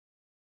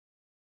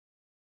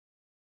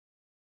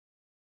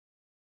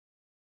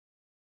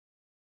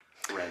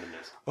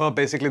randomness? Well,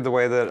 basically the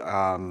way that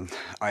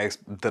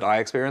I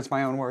experience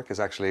my own work is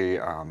actually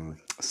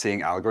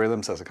seeing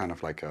algorithms as a kind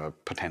of like a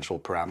potential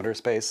parameter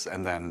space,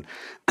 and then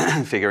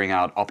figuring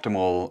out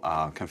optimal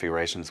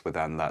configurations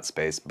within that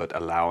space, but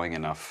allowing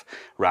enough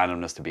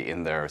randomness to be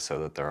in there so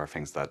that there are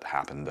things that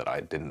happen that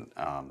I didn't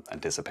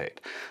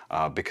anticipate.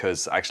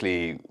 Because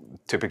actually,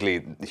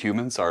 typically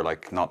humans are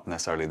like not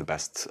necessarily the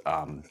best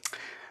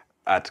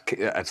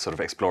at sort of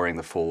exploring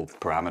the full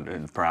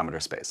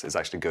parameter space. It's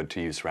actually good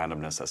to use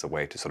randomness as a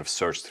way to sort of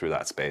search through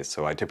that space.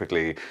 So I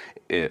typically,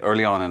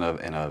 early on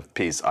in a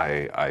piece,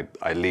 I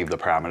leave the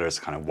parameters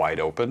kind of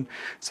wide open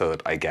so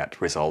that I get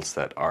results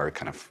that are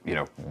kind of,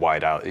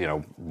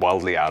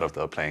 wildly out of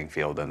the playing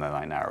field, and then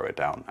I narrow it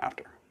down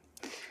after.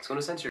 So in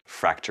a sense, you're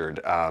fractured.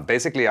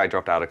 Basically, I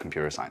dropped out of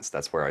computer science.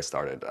 That's where I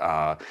started.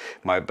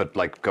 But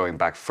like going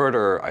back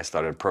further, I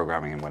started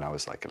programming when I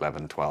was like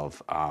 11,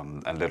 12,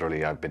 and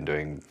literally I've been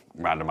doing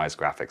randomized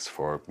graphics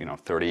for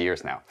 30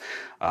 years now.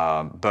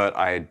 But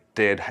I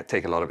did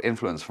take a lot of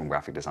influence from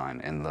graphic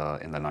design in the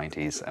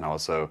 90s, and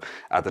also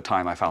at the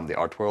time I found the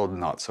art world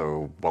not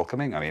so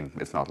welcoming. I mean,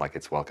 it's not like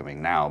it's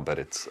welcoming now,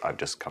 but I've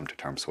just come to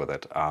terms with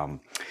it.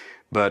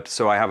 But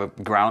so I have a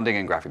grounding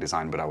in graphic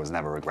design, but I was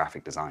never a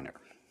graphic designer.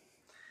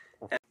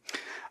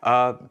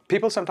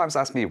 People sometimes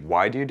ask me,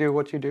 why do you do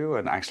what you do?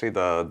 And actually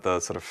the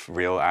sort of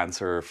real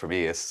answer for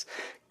me is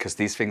because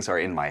these things are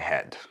in my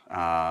head.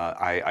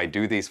 I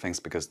do these things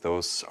because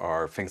those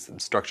are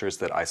structures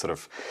that I sort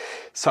of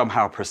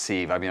somehow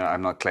perceive. I mean,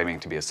 I'm not claiming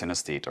to be a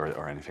synesthete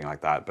or anything like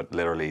that, but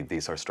literally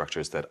these are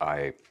structures that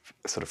I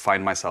sort of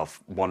find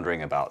myself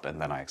wondering about, and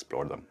then I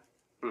explore them.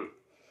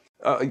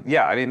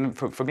 Yeah, I mean,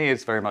 for me,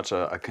 it's very much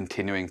a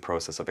continuing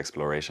process of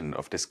exploration,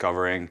 of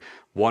discovering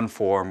one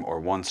form or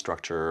one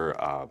structure,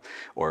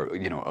 or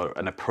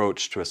an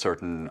approach to a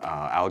certain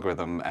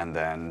algorithm, and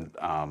then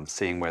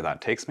seeing where that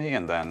takes me.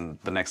 And then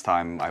the next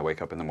time I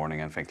wake up in the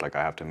morning and think like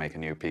I have to make a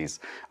new piece,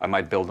 I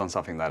might build on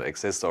something that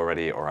exists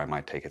already, or I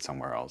might take it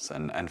somewhere else.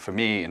 And for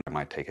me, I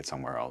might take it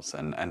somewhere else.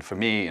 And for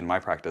me, in my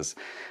practice,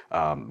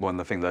 one of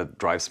the things that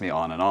drives me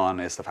on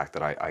is the fact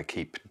that I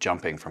keep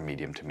jumping from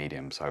medium to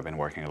medium. So I've been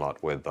working a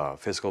lot with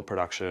physical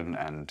production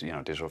and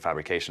digital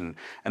fabrication,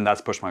 and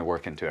that's pushed my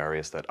work into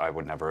areas that I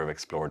would never have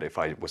explored if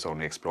I was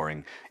only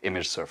exploring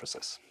image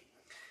surfaces.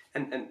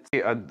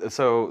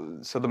 So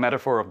the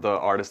metaphor of the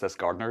artist as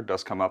gardener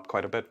does come up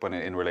quite a bit when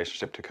in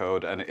relationship to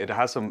code, and it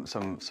has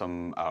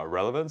some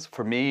relevance.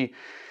 For me,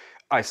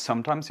 I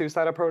sometimes use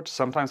that approach.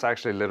 Sometimes I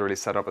actually literally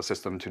set up a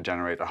system to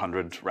generate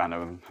 100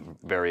 random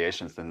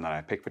variations, and then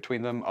I pick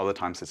between them. Other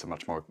times it's a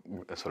much more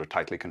sort of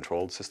tightly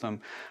controlled system.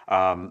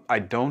 I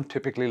don't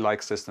typically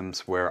like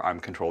systems where I'm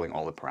controlling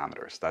all the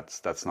parameters.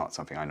 That's not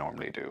something I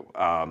normally do.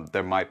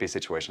 There might be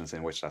situations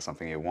in which that's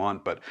something you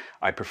want, but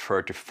I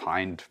prefer to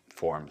find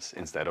forms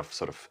instead of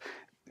sort of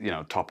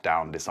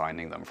top-down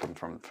designing them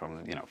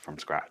from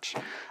scratch.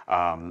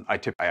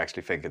 I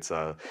actually think it's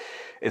a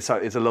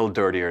little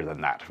dirtier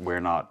than that. We're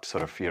not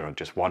sort of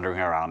just wandering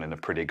around in a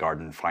pretty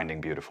garden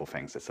finding beautiful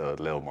things. It's a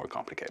little more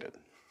complicated.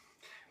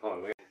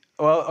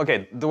 Well,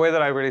 okay. The way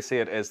that I really see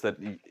it is that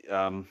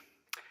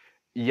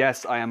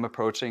yes, I am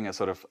approaching a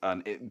sort of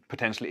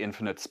potentially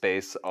infinite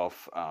space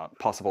of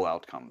possible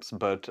outcomes,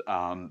 but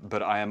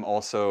I am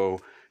also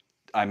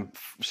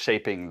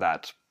shaping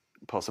that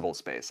possible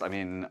space. I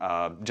mean,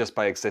 just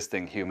by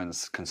existing,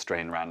 humans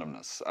constrain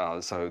randomness.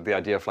 So the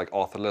idea of like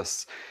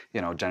authorless,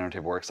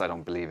 generative works, I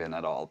don't believe in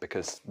at all,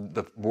 because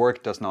the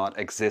work does not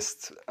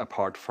exist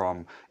apart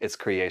from its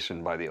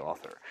creation by the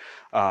author.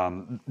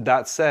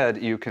 That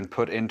said, you can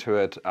put into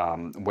it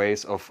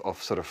ways of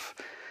sort of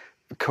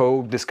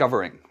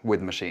co-discovering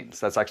with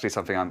machines. That's actually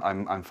something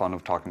I'm fond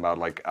of talking about,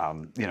 like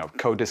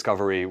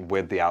co-discovery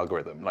with the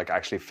algorithm, like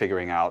actually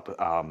figuring out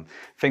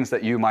things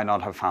that you might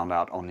not have found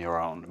out on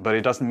your own. But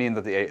it doesn't mean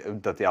that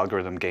the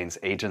algorithm gains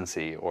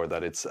agency or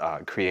that it's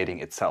creating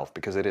itself,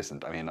 because it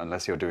isn't. I mean,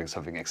 unless you're doing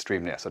something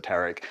extremely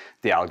esoteric,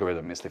 the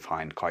algorithm is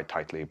defined quite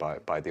tightly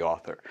by the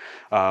author.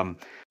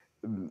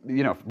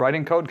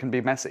 Writing code can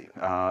be messy.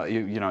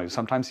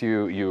 Sometimes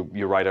you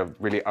write a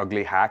really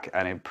ugly hack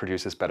and it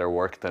produces better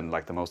work than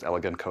like the most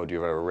elegant code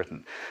you've ever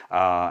written.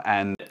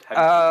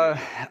 I've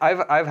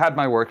had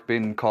my work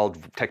being called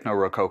techno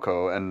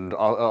rococo, and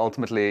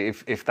ultimately,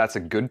 if that's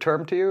a good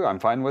term to you, I'm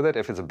fine with it.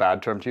 If it's a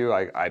bad term to you,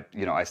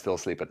 I still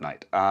sleep at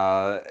night.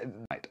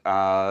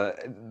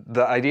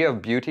 The idea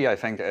of beauty, I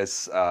think,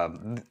 is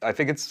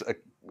it's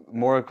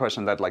more a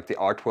question that like the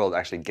art world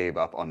actually gave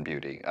up on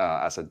beauty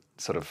as a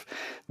sort of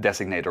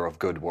designator of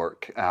good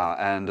work,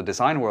 and the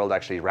design world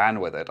actually ran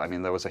with it. I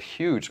mean, there was a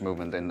huge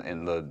movement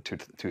in the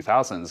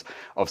 2000s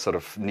of sort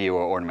of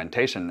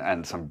neo-ornamentation,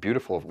 and some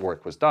beautiful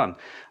work was done.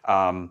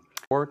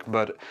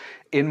 But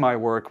in my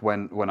work,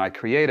 when I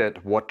create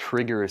it, what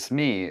triggers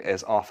me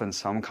is often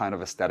some kind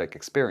of aesthetic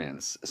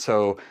experience.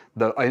 So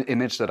the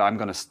image that I'm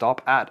going to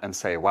stop at and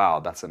say, wow,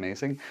 that's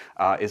amazing,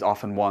 is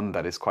often one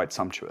that is quite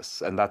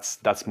sumptuous. And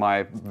that's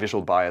my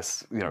visual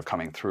bias,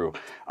 coming through.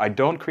 I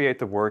don't create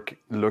the work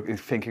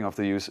thinking of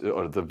the user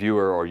or the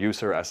viewer or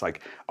user as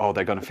like, oh,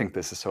 they're going to think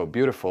this is so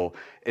beautiful.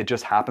 It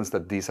just happens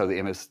that these are the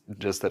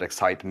images that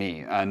excite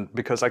me. And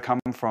because I come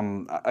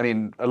from, I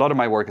mean, a lot of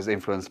my work is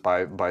influenced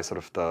by sort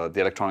of the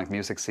electronic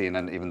music scene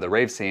and even the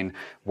rave scene,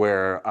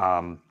 where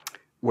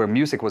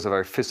music was a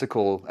very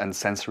physical and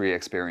sensory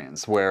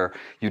experience, where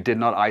you did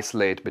not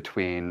isolate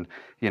between,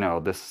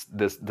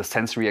 the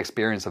sensory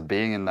experience of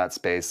being in that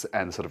space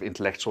and sort of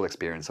intellectual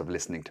experience of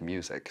listening to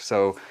music.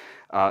 So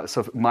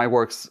my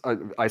works,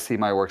 I see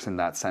my works in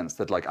that sense,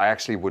 that like I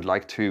would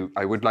like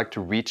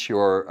to reach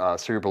your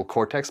cerebral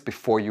cortex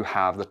before you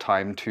have the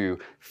time to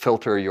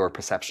filter your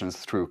perceptions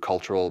through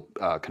cultural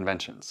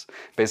conventions.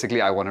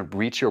 Basically, I want to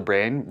reach your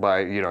brain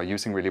by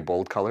using really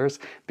bold colors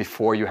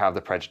before you have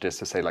the prejudice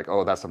to say like,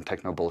 oh, that's some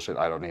techno bullshit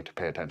I don't need to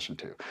pay attention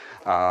to.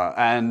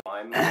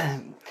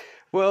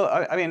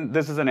 Well, I mean,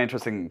 this is an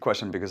interesting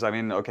question because, I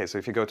mean, okay, so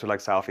if you go to like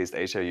Southeast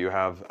Asia, you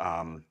have,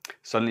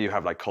 suddenly you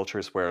have like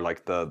cultures where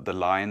like the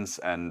lines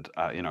and,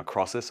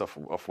 crosses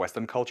of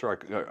Western culture are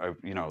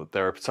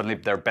they're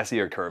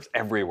Bezier curves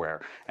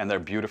everywhere, and they're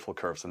beautiful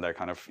curves, and they're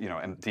kind of,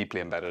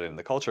 deeply embedded in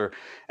the culture.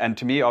 And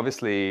to me,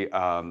 obviously,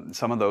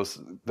 some of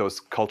those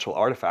cultural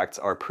artifacts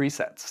are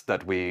presets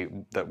that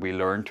we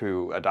learn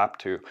to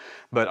adapt to.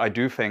 But I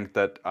do think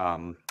that,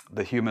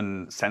 the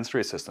human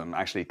sensory system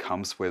actually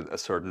comes with a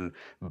certain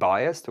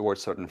bias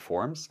towards certain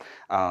forms.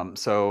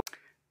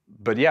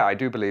 But yeah, I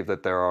do believe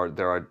that there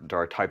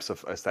are types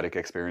of aesthetic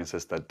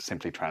experiences that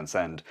simply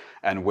transcend,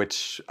 and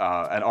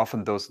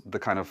often the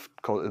kind of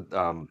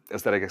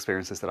aesthetic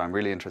experiences that I'm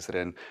really interested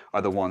in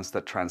are the ones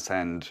that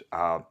transcend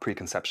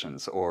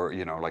preconceptions, or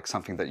like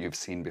something that you've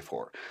seen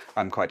before.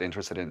 I'm quite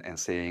interested in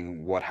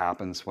seeing what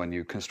happens when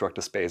you construct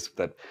a space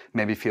that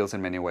maybe feels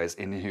in many ways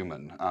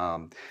inhuman.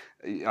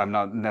 I'm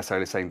not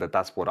necessarily saying that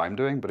that's what I'm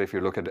doing, but if you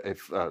look at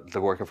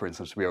the work of, for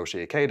instance,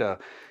 Ryoshi Ikeda,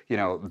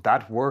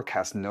 that work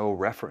has no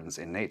reference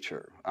in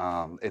nature.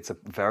 It's a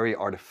very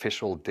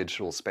artificial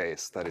digital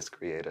space that is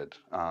created.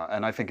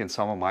 And I think in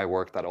some of my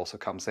work that also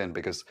comes in,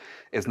 because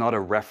it's not a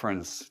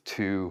reference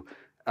to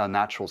a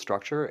natural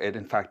structure.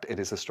 In fact, it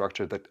is a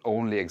structure that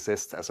only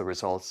exists as a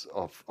result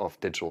of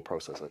digital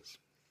processes.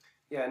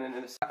 Yeah,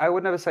 and I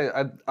would never say,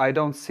 I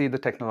don't see the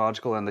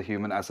technological and the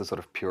human as a sort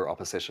of pure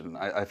opposition.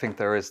 I think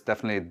there is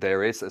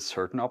a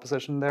certain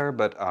opposition there,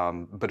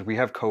 but we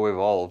have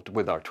co-evolved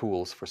with our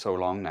tools for so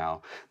long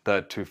now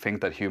that to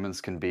think that humans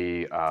can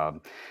be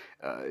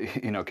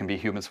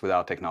humans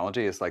without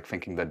technology is like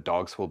thinking that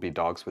dogs will be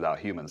dogs without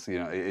humans.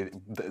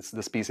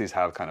 The species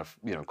have kind of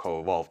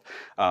co-evolved.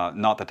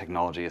 Not that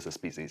technology is a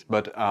species,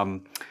 but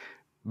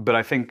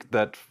I think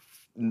that,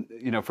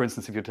 for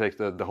instance, if you take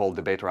the whole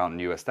debate around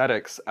new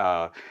aesthetics,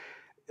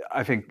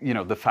 I think,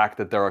 the fact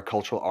that there are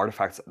cultural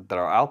artifacts that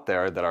are out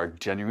there that are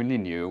genuinely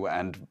new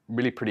and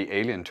really pretty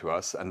alien to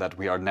us, and that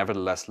we are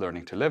nevertheless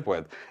learning to live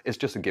with, is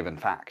just a given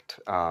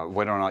fact.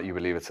 Whether or not you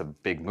believe it's a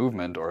big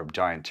movement or a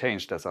giant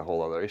change, that's a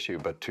whole other issue.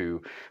 But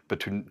to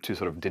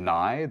sort of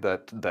deny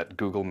that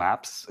Google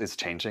Maps is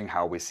changing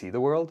how we see the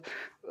world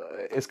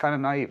is kind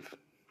of naive.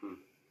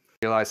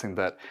 Realizing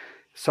that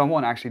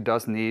someone actually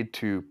does need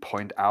to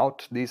point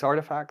out these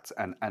artifacts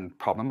and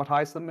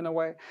problematize them in a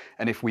way.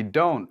 And if we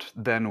don't,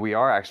 then we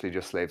are actually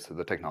just slaves to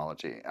the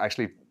technology.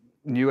 Actually,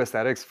 new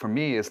aesthetics for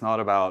me is not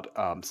about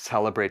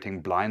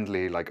celebrating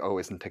blindly like, oh,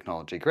 isn't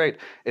technology great?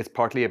 It's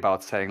partly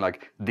about saying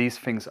like, these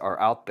things are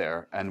out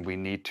there and we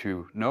need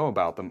to know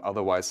about them.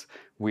 Otherwise,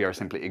 we are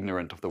simply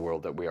ignorant of the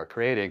world that we are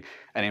creating.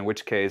 And in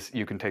which case,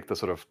 you can take the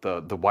sort of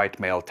the white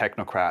male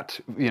technocrat,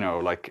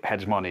 like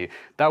hegemony,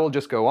 that will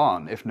just go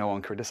on if no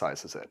one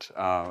criticizes it.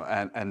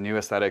 And new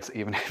aesthetics,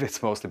 even if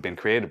it's mostly been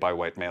created by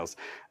white males,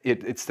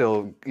 it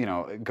still,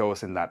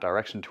 goes in that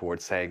direction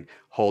towards saying,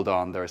 hold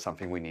on, there is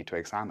something we need to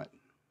examine.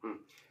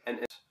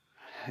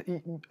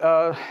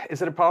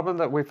 Is it a problem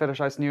that we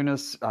fetishize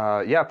newness?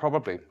 Yeah,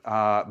 probably.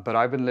 But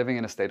I've been living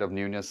in a state of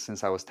newness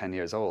since I was 10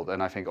 years old,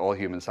 and I think all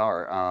humans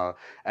are.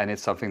 And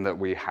it's something that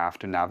we have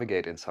to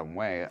navigate in some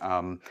way.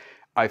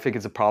 I think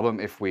it's a problem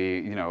if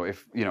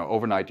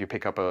overnight you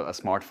pick up a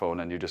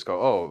smartphone and you just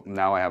go, oh,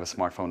 now I have a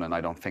smartphone and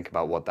I don't think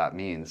about what that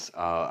means.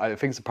 I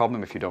think it's a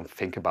problem if you don't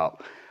think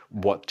about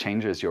what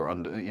changes you're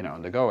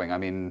undergoing. I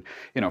mean,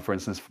 for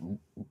instance,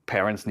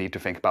 parents need to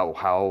think about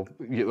how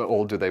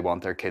old do they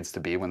want their kids to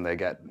be when they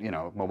get,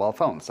 mobile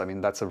phones. I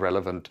mean, that's a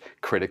relevant,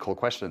 critical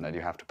question that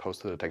you have to pose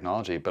to the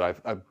technology.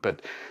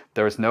 But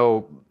there's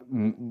no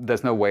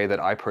way that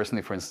I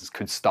personally, for instance,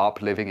 could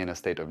stop living in a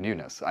state of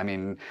newness. I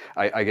mean,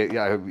 I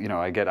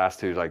get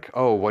asked to like,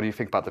 oh, what do you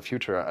think about the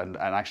future? And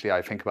actually,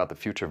 I think about the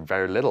future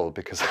very little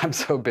because I'm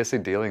so busy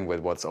dealing with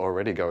what's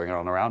already going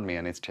on around me,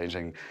 and it's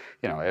changing,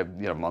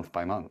 month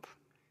by month.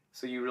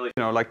 So you really,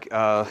 like,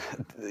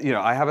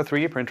 I have a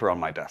 3D printer on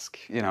my desk,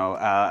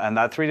 and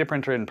that 3D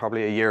printer in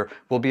probably a year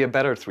will be a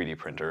better 3D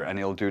printer, and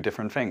it'll do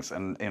different things.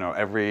 And,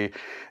 every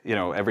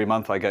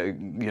month I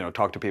get,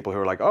 talk to people who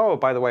are like, oh,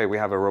 by the way, we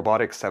have a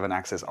robotic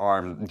 7-axis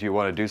arm. Do you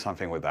want to do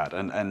something with that?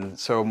 And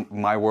so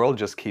my world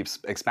just keeps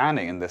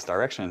expanding in this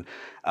direction,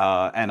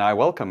 and I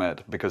welcome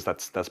it because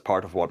that's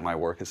part of what my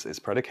work is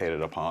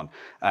predicated upon.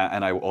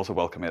 And I also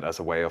welcome it as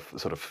a way of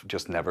sort of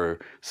just never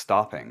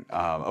stopping.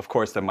 Of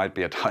course, there might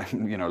be a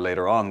time,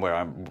 later on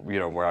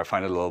where I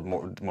find it a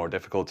little more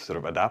difficult to sort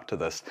of adapt to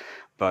this,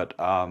 but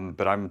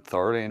I'm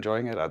thoroughly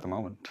enjoying it at the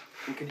moment.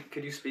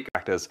 Could you speak?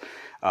 Is,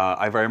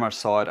 I very much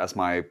saw it as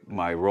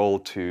my role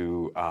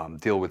to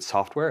deal with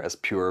software as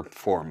pure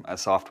form,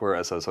 as software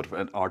as a sort of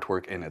an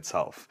artwork in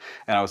itself,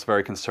 and I was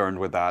very concerned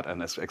with that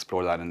and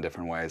explore that in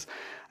different ways.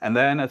 And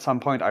then at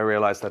some point I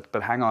realized that,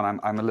 but hang on,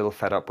 I'm a little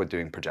fed up with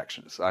doing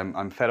projections.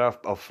 I'm fed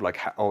up of like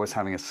always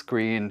having a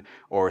screen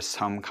or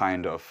some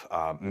kind of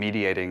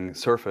mediating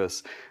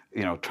surface,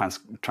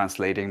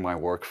 translating my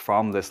work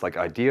from this like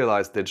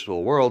idealized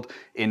digital world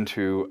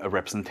into a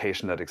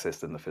representation that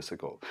exists in the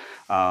physical.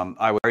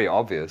 I was very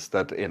obvious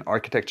that in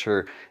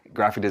architecture,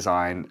 graphic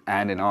design,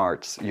 and in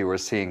arts, you were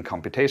seeing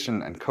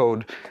computation and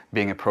code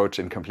being approached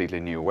in completely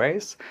new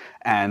ways.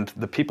 And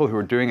the people who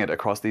were doing it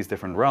across these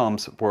different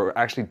realms were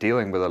actually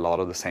dealing with a lot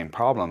of the same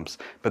problems,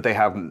 but they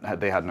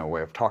had no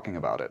way of talking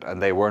about it,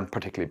 and they weren't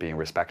particularly being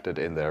respected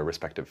in their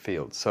respective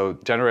fields. So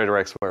Generator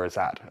X, where it's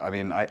at. I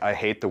mean, I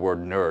hate the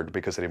word nerd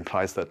because it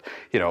implies that,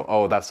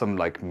 oh, that's some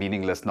like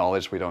meaningless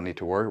knowledge we don't need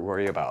to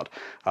worry about.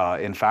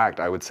 In fact,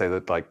 I would say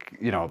that, like,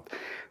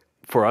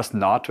 for us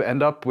not to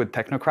end up with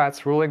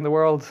technocrats ruling the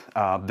world,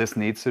 this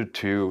needs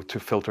to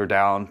filter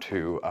down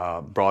to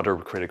broader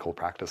critical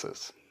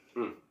practices.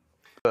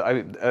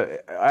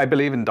 I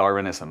believe in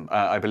Darwinism.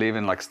 I believe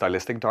in like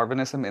stylistic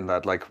Darwinism, in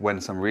that like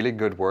when some really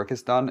good work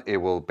is done, it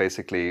will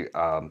basically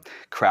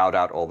crowd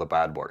out all the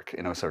bad work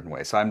in a certain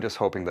way. So I'm just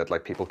hoping that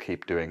like people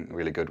keep doing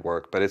really good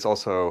work. But it's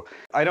also,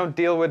 I don't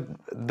deal with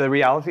the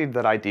reality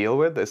that I deal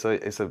with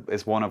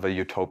is one of a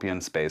utopian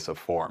space of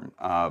form.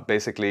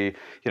 Basically,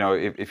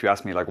 if you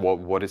ask me like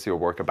what is your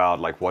work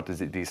about, like what does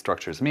these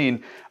structures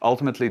mean,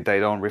 ultimately they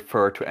don't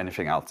refer to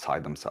anything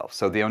outside themselves.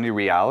 So the only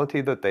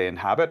reality that they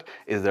inhabit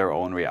is their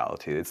own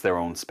reality. It's their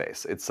own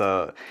space. It's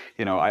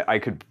I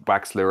could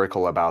wax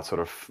lyrical about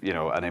sort of,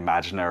 an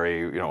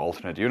imaginary,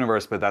 alternate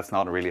universe, but that's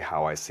not really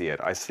how I see it.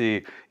 I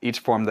see each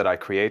form that I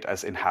create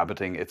as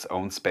inhabiting its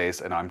own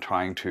space, and I'm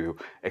trying to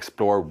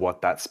explore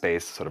what that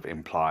space sort of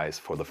implies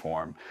for the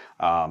form.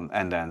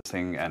 And then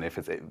and if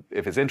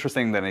it's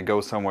interesting, then it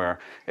goes somewhere.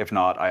 If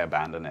not, I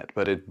abandon it.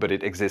 But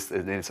it exists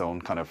in its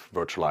own kind of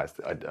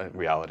virtualized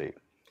reality.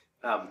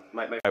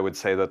 I would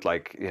say that,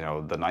 like,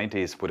 the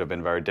 90s would have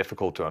been very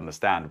difficult to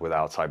understand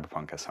without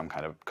cyberpunk as some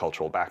kind of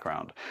cultural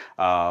background.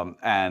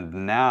 And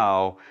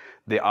now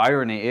the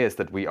irony is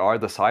that we are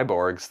the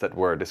cyborgs that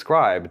were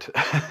described.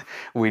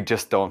 We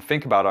just don't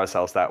think about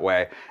ourselves that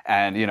way.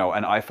 And,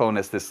 an iPhone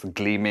is this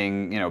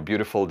gleaming,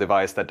 beautiful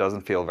device that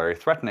doesn't feel very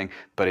threatening,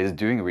 but is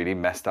doing really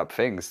messed up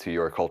things to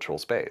your cultural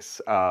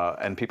space.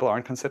 And people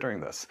aren't considering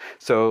this.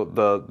 So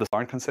the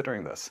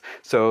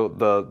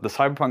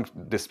cyberpunk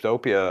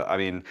dystopia, I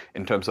mean,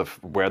 in terms of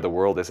where the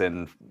world is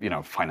in,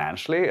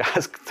 financially,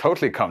 has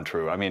totally come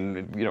true. I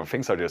mean,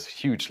 things are just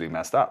hugely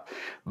messed up.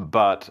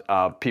 But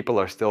people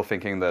are still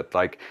thinking that,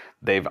 like,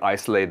 they've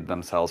isolated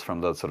themselves from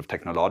the sort of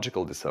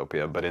technological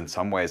dystopia, but in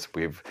some ways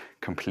we've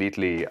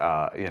completely,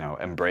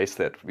 embraced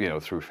it,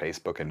 through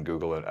Facebook and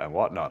Google and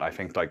whatnot. I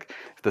think, like,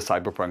 if the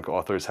cyberpunk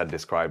authors had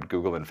described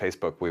Google and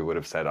Facebook, we would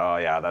have said, oh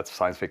yeah, that's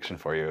science fiction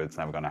for you. It's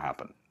never going to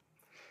happen.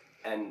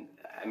 And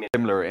I mean,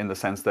 similar in the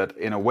sense that,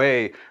 in a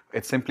way,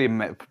 it's simply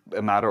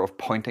a matter of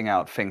pointing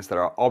out things that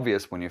are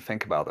obvious when you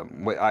think about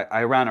them.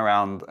 I ran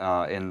around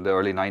in the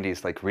early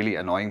 90s, like, really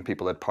annoying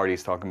people at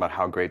parties talking about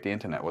how great the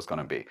internet was going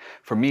to be.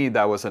 For me,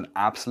 that was an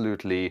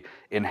absolutely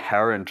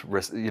inherent,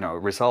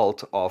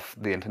 result of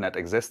the internet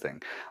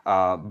existing.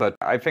 But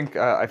I think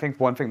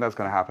one thing that's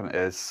going to happen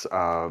is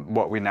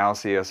what we now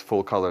see as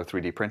full-color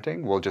 3D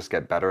printing will just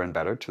get better and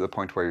better, to the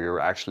point where you're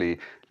actually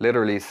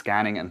literally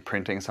scanning and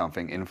printing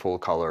something in full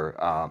color,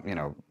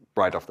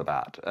 right off the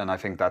bat. And I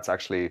think that's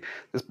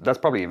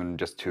probably even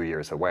just 2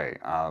 years away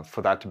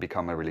for that to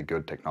become a really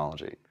good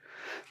technology,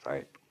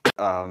 right?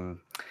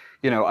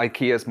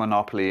 IKEA's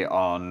monopoly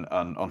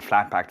on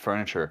flat-packed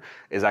furniture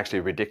is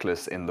actually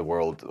ridiculous in the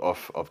world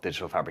of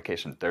digital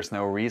fabrication. There's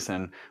no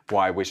reason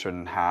why we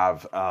shouldn't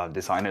have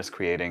designers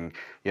creating,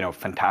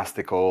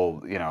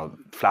 fantastical,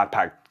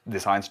 flat-packed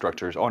design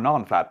structures, or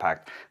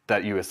non-flat-packed,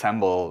 that you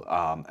assemble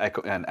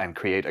and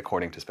create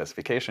according to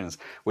specifications,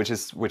 which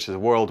is a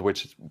world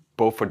which,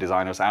 both for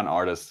designers and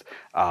artists,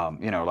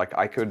 like,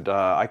 I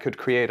could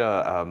create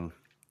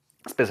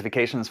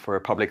specifications for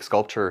a public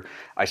sculpture.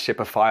 I ship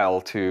a file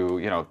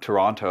to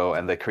Toronto,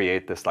 and they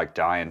create this, like,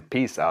 giant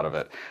piece out of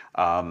it.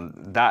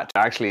 That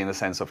actually, in the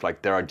sense of,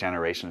 like, there are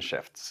generation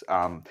shifts.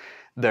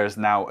 there's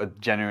now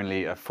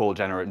genuinely a full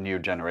new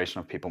generation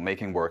of people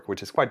making work,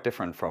 which is quite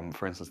different from,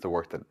 for instance, the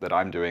work that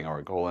I'm doing,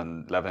 or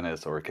Golan Levin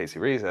is, or Casey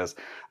Rees is,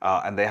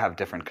 and they have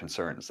different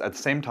concerns. At the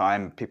same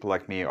time, people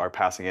like me are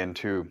passing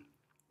into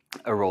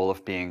a role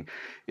of being,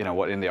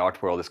 what in the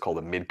art world is called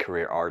a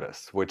mid-career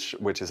artist, which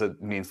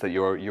means that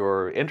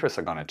your interests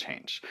are going to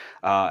change,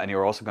 and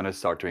you're also going to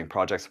start doing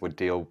projects that would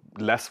deal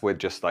less with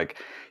just like,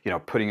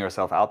 putting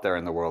yourself out there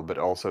in the world, but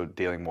also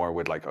dealing more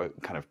with like a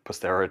kind of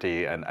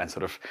posterity and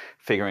sort of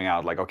figuring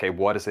out like, okay,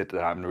 what is it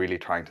that I'm really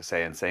trying to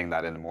say, and saying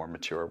that in a more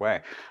mature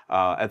way.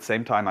 At the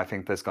same time, I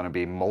think there's going to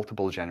be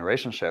multiple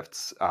generation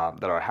shifts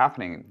that are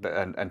happening,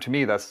 and to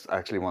me, that's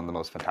actually one of the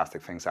most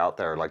fantastic things out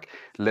there. Like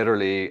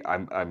literally,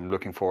 I'm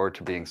looking forward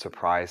to being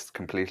surprised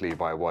completely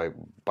by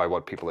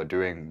what people are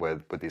doing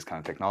with these kind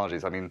of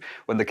technologies. I mean,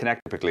 when the Kinect,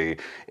 typically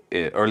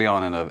early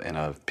on in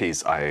a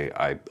piece,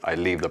 I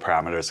leave the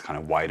parameters kind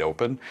of wide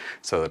open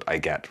so that I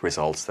get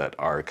results that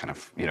are kind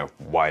of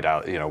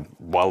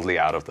wildly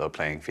out of the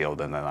playing field,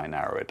 and then I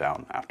narrow it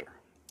down after.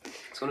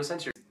 So in a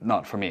sense, you're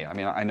not for me. I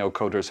mean, I know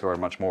coders who are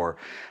much more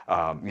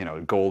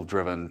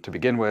goal-driven to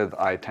begin with.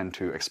 I tend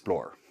to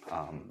explore,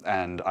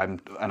 and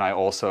I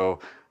also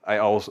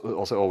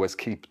always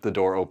keep the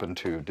door open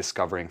to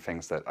discovering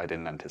things that I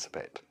didn't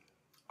anticipate.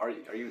 Are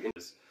you in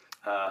this?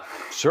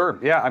 Sure.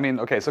 Yeah. I mean,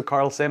 okay. So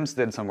Carl Sims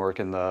did some work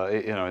in the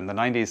in the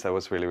 90s that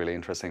was really, really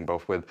interesting,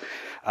 both with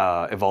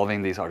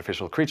evolving these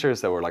artificial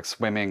creatures that were like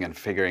swimming and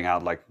figuring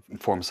out like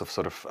forms of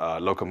sort of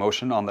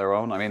locomotion on their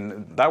own. I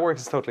mean, that work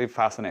is totally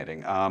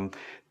fascinating.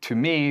 To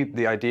me,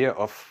 the idea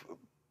of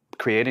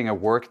creating a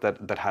work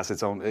that has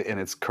its own, in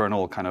its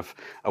kernel, kind of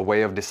a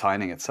way of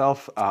designing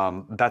itself,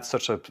 that's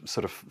such a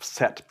sort of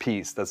set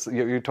piece. That's,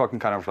 you're talking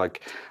kind of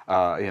like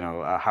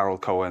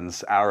Harold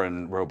Cohen's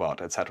Aaron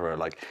robot, etc.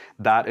 Like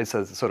that is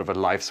a sort of a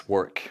life's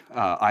work.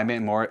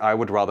 I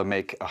would rather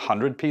make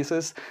 100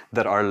 pieces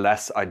that are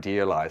less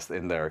idealized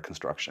in their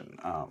construction.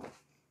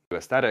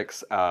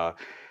 Aesthetics.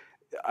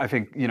 I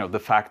think, the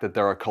fact that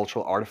there are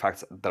cultural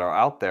artifacts that are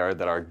out there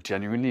that are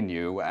genuinely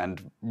new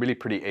and really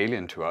pretty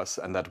alien to us,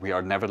 and that we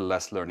are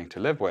nevertheless learning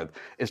to live with,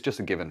 is just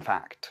a given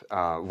fact.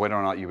 Whether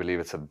or not you believe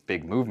it's a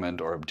big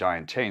movement or a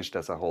giant change,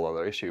 that's a whole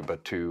other issue.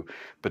 But to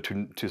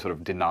sort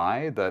of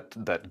deny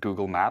that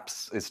Google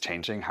Maps is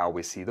changing how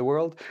we see the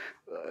world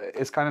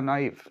is kind of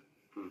naive.